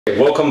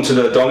Welcome to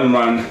the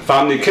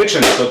Imran.Family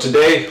kitchen. So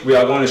today we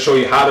are going to show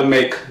you how to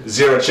make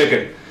Zeera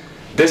chicken.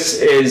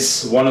 This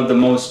is one of the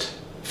most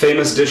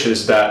famous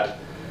dishes that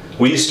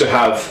we used to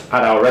have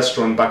at our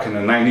restaurant back in the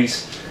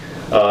 90s.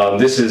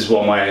 This is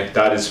what my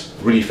dad is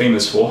really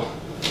famous for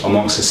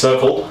amongst his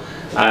circle,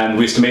 and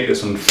we used to make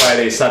this on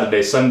Fridays,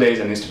 Saturdays, Sundays,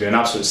 and it used to be an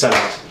absolute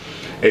sellout.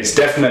 It's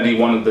definitely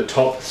one of the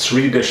top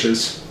 3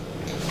 dishes,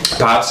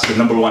 perhaps the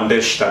 #1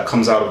 dish that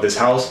comes out of this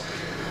house.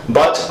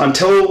 But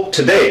until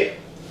today,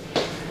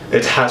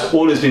 it has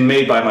always been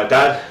made by my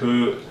dad,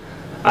 who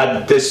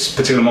at this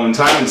particular moment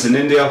in time is in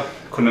India,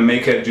 couldn't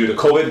make it due to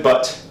COVID.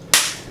 But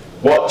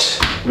what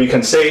we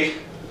can say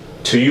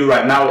to you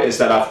right now is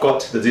that I've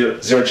got the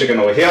Zeera chicken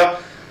over here.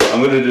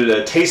 I'm going to do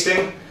the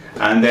tasting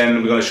and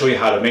then we're going to show you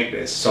how to make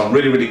this. So I'm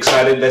really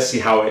excited. Let's see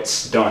how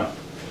it's done.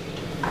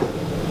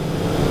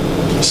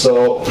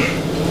 So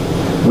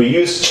we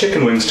use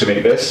chicken wings to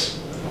make this,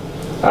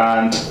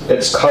 and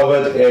it's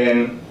covered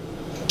in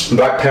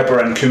black pepper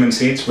and cumin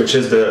seeds, which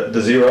is the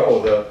Zeera,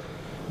 or the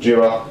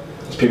Jeera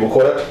as people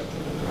call it.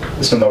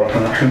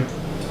 Bismillahirrahmanirrahim.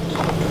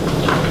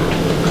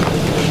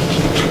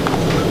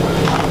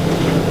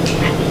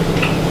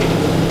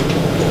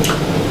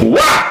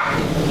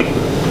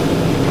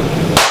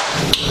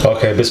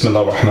 Okay,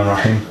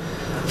 Bismillahirrahmanirrahim.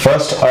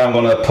 First I am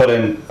going to put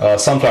in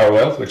sunflower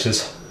oil, which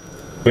is,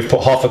 we've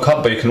put half a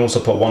cup, but you can also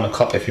put 1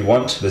 cup if you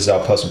want. This is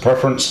our personal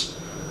preference.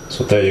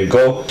 So there you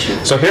go.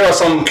 So here are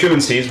some cumin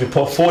seeds. We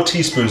put 4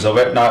 teaspoons of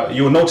it. Now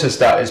you'll notice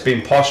that it's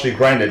been partially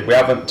grinded. We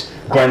haven't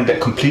grinded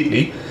it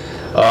completely.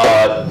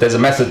 There's a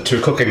method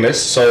to cooking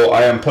this. So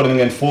I am putting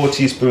in 4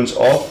 teaspoons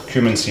of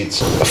cumin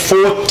seeds.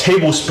 4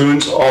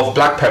 tablespoons of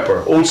black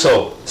pepper.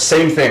 Also,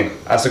 same thing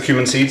as the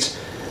cumin seeds.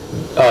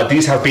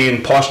 These have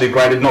been partially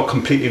grinded, not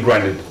completely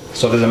grinded.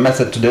 So there's a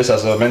method to this,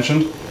 as I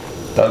mentioned.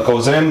 That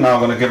goes in. Now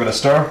I'm going to give it a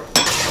stir.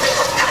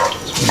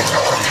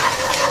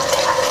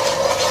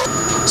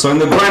 So in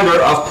the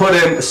grinder, I've put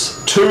in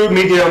 2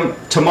 medium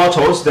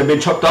tomatoes. They've been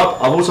chopped up.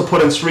 I've also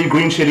put in 3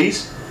 green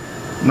chilies.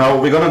 Now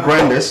we're going to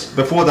grind this.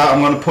 Before that, I'm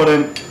going to put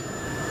in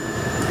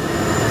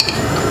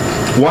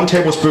 1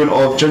 tablespoon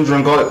of ginger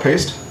and garlic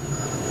paste.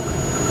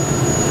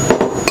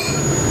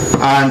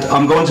 And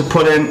I'm going to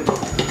put in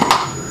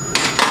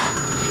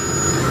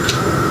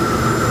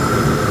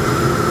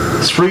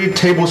 3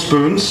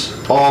 tablespoons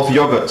of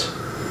yogurt.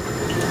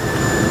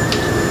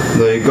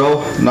 There you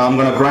go. Now I'm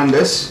going to grind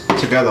this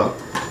together.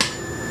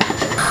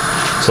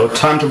 So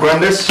time to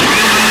grind this.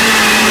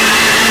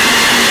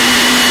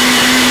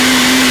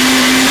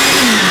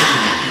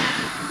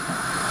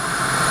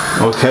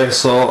 Okay,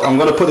 so I'm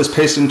going to put this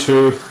paste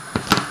into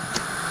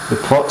the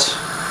pot.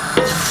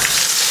 Oh,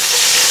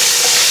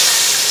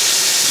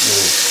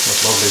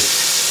 that's lovely.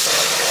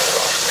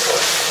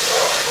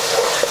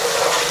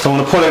 So I'm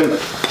going to put in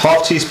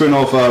half teaspoon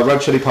of red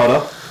chili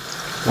powder,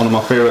 one of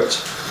my favorite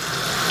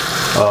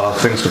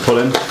things to put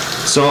in.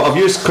 So I've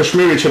used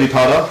Kashmiri chili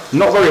powder,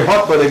 not very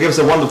hot, but it gives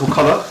a wonderful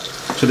color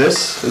to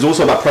this. It's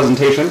also about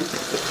presentation.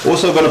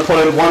 Also going to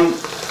put in 1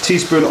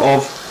 teaspoon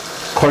of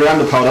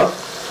coriander powder.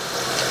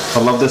 I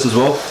love this as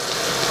well.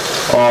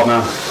 Oh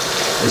man,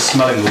 it's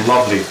smelling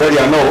lovely. Already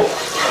I know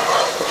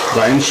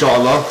that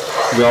inshallah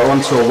we are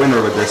on to a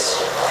winner with this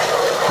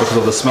because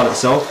of the smell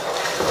itself.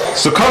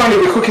 So currently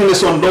we're cooking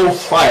this on low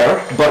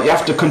fire, but you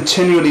have to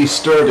continually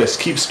stir this.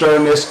 Keep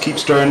stirring this,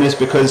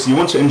 because you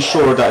want to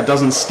ensure that it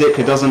doesn't stick,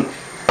 it doesn't,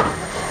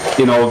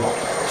 you know,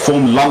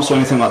 form lumps or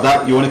anything like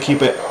that. You want to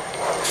keep it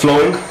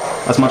flowing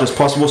as much as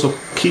possible, so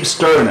keep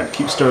stirring it,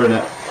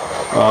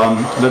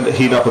 let it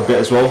heat up a bit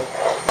as well.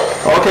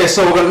 Okay,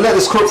 so we're going to let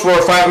this cook for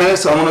 5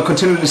 minutes. I'm going to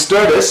continually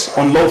stir this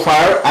on low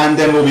fire, and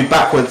then we'll be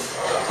back with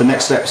the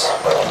next steps.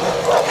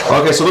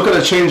 Okay, so look at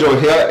the change over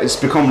here. It's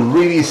become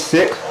really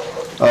thick.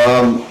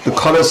 The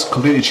color's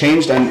completely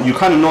changed, and you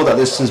kind of know that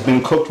this has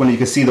been cooked when you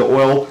can see the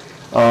oil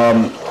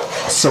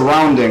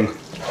surrounding,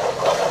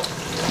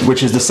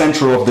 which is the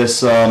center of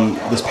this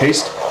this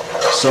paste.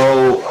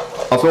 So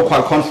I feel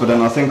quite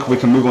confident. I think we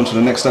can move on to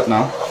the next step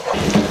now.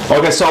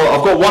 Okay, so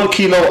I've got 1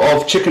 kilo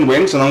of chicken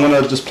wings, and I'm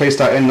going to just place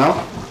that in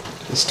now.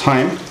 It's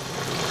time.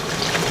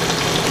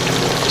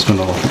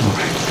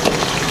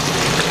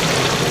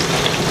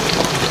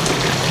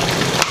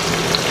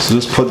 So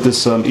just put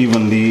this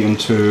evenly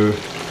into,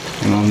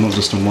 you know, not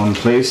just in one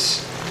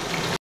place.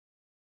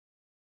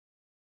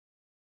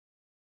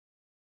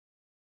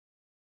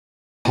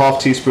 Half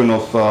teaspoon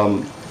of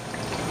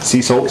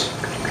sea salt,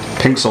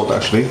 pink salt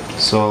actually.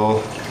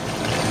 So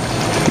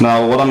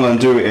now what I'm going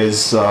to do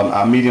is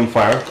at medium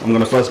fire, I'm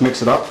going to first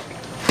mix it up.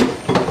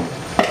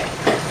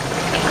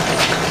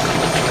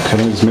 Okay,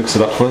 let me just mix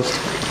it up first.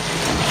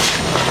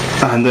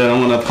 And then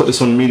I'm going to put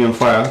this on medium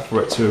fire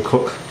for it to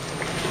cook.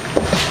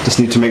 Just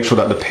need to make sure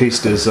that the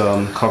paste is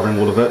covering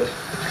all of it.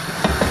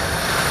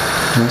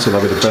 So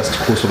that'll be the best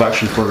course of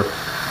action for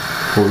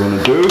what we're going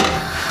to do.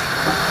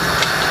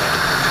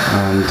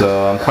 And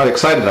I'm quite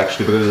excited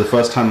actually, because it's the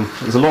first time,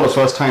 there's a lot of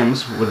first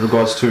times with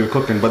regards to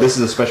cooking, but this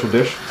is a special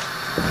dish.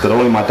 that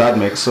only my dad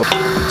makes.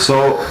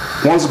 So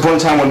once upon a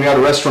time when we had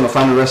a restaurant, a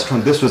family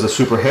restaurant, this was a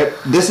super hit.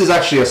 This is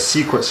actually a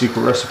secret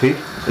recipe.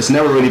 It's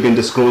never really been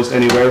disclosed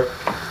anywhere.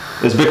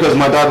 It's because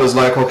my dad was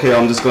like, okay,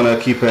 I'm just gonna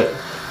keep it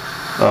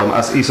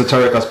as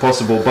esoteric as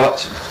possible.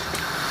 But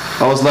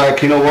I was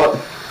like, you know what?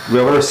 We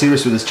are very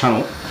serious with this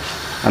channel.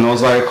 And I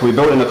was like, we're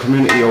building a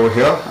community over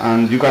here,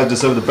 and you guys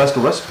deserve the best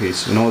of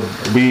recipes. You know,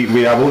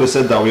 we have always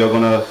said that we are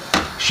gonna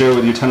share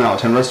with you 10 out of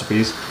 10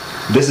 recipes.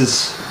 This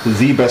is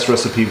the best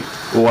recipe,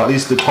 or at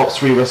least the top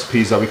 3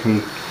 recipes that we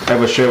can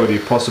ever share with you,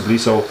 possibly.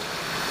 So,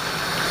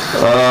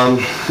 I'm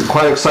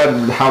quite excited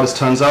with how this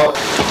turns out.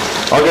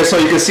 Okay, so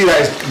you can see that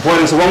it's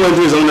boiling. So what I'm gonna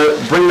do is I'm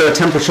gonna bring the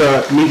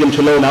temperature medium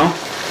to low now,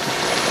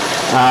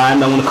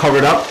 and I'm gonna cover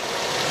it up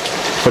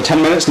for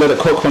 10 minutes, let it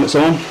cook on its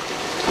own,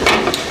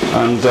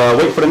 and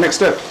wait for the next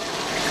step.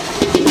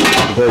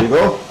 There you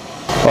go.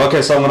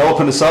 Okay, so I'm going to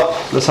open this up.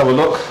 Let's have a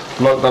look.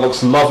 Look, that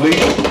looks lovely.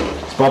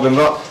 It's bubbling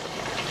up.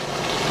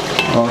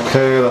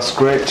 Okay, that's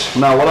great.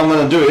 Now what I'm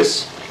going to do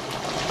is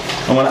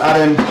I'm going to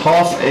add in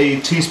half a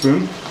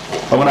teaspoon.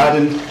 I'm going to add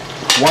in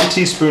 1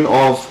 teaspoon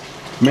of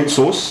mint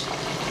sauce.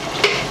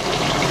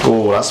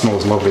 Oh, that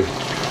smells lovely.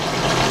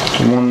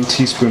 1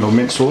 teaspoon of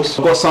mint sauce.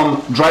 I've got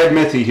some dried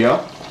methi here,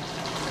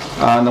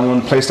 and I'm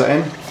going to place that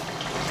in.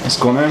 It's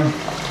gone in.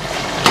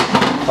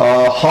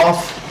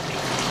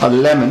 Half a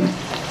lemon.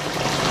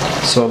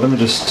 So let me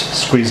just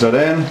squeeze that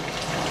in.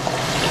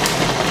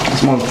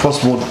 As much as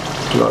possible,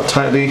 do that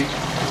tightly.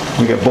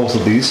 We get both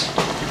of these.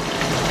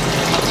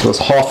 So it's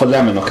half a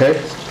lemon,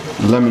 okay?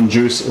 Lemon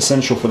juice,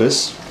 essential for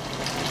this.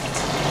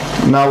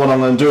 Now what I'm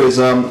going to do is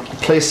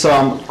place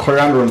some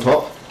coriander on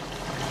top.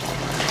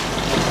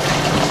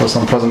 For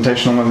some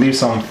presentation, I'm going to leave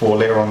some for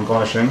later on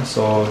garnishing.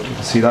 So you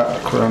can see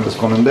that coriander's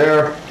gone in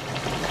there.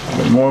 A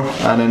bit more.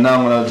 And then now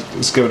I'm going to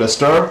just give it a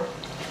stir.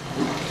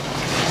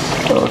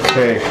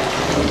 Okay,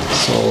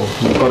 so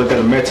we've got to get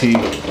the methi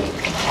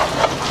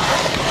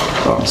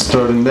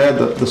stirred in there.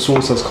 The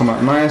sauce has come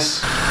out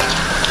nice.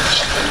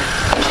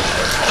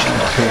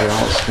 Okay,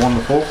 that's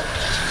wonderful.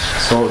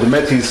 So the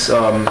methi's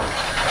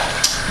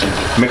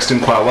mixed in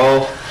quite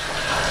well.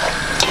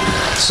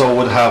 So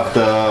would have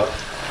the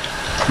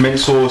mint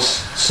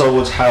sauce. So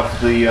would have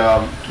the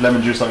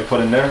lemon juice that we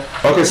put in there.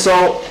 Okay,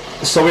 so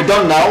we're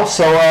done now.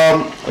 So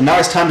now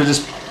it's time to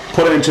just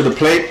put it into the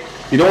plate.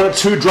 You don't want it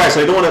too dry, so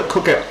you don't want to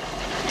cook it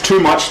too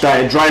much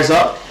that it dries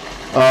up.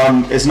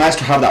 It's nice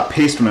to have that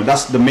paste on it.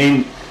 That's the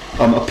main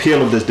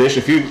appeal of this dish.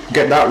 If you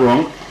get that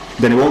wrong,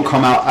 then it won't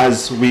come out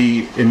as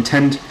we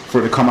intend for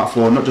it to come out,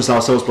 for not just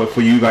ourselves but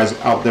for you guys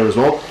out there as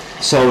well.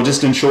 So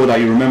just ensure that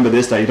you remember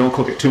this, that you don't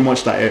cook it too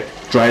much, that it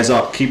dries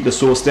up. Keep the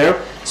sauce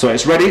there. So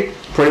it's ready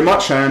pretty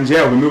much, and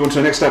yeah, we move on to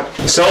the next step.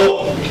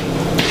 So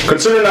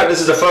considering that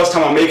this is the first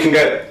time I'm making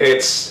it,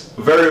 it's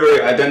very,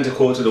 very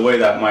identical to the way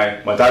that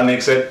my dad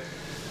makes it.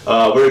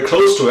 Very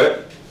close to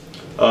it.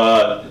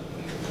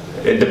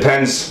 It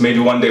depends, maybe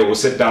one day we'll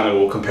sit down and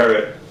we'll compare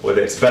it,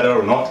 whether it's better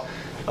or not,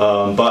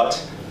 but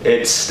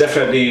it's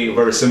definitely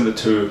very similar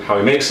to how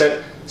he makes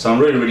it. So I'm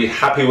really, really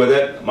happy with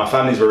it. My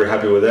family's very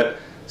happy with it.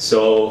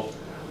 So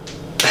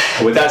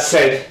with that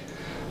said,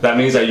 that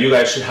means that you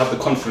guys should have the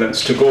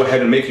confidence to go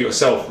ahead and make it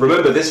yourself.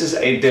 Remember, this is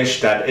a dish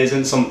that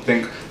isn't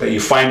something that you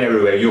find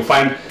everywhere. You'll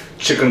find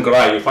chicken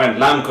karai, you'll find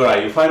lamb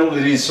karai, you'll find all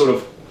of these sort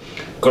of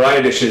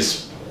karai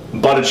dishes,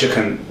 butter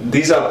chicken.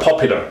 These are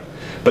popular.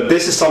 But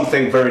this is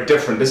something very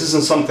different. This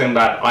isn't something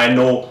that I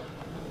know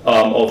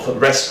of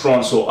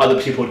restaurants or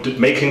other people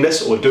making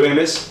this or doing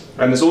this.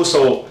 And there's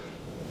also,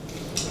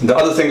 the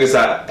other thing is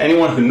that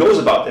anyone who knows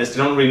about this, they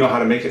don't really know how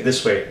to make it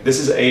this way. This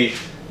is a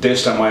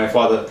dish that my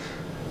father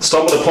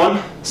stumbled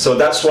upon. So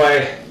that's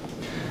why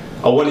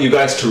I want you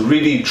guys to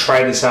really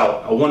try this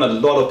out. I want a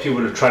lot of people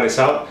to try this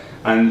out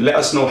and let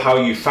us know how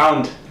you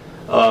found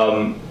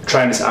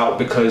trying this out,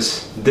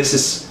 because this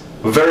is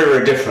very,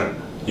 very different.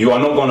 You are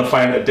not going to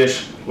find a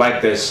dish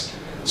like this.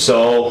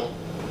 So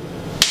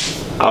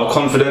our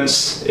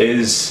confidence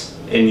is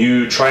in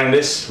you trying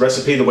this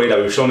recipe the way that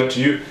we've shown it to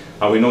you,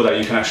 and we know that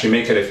you can actually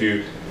make it if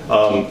you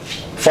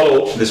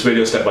follow this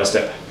video step by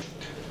step.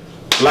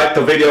 Like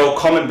the video,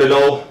 comment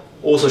below,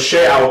 also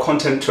share our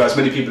content to as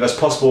many people as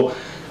possible.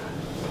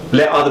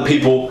 Let other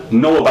people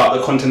know about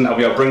the content that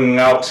we are bringing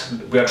out.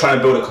 We are trying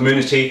to build a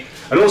community,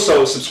 and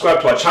also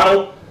subscribe to our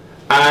channel,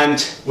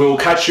 and we will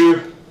catch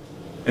you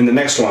in the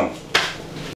next one.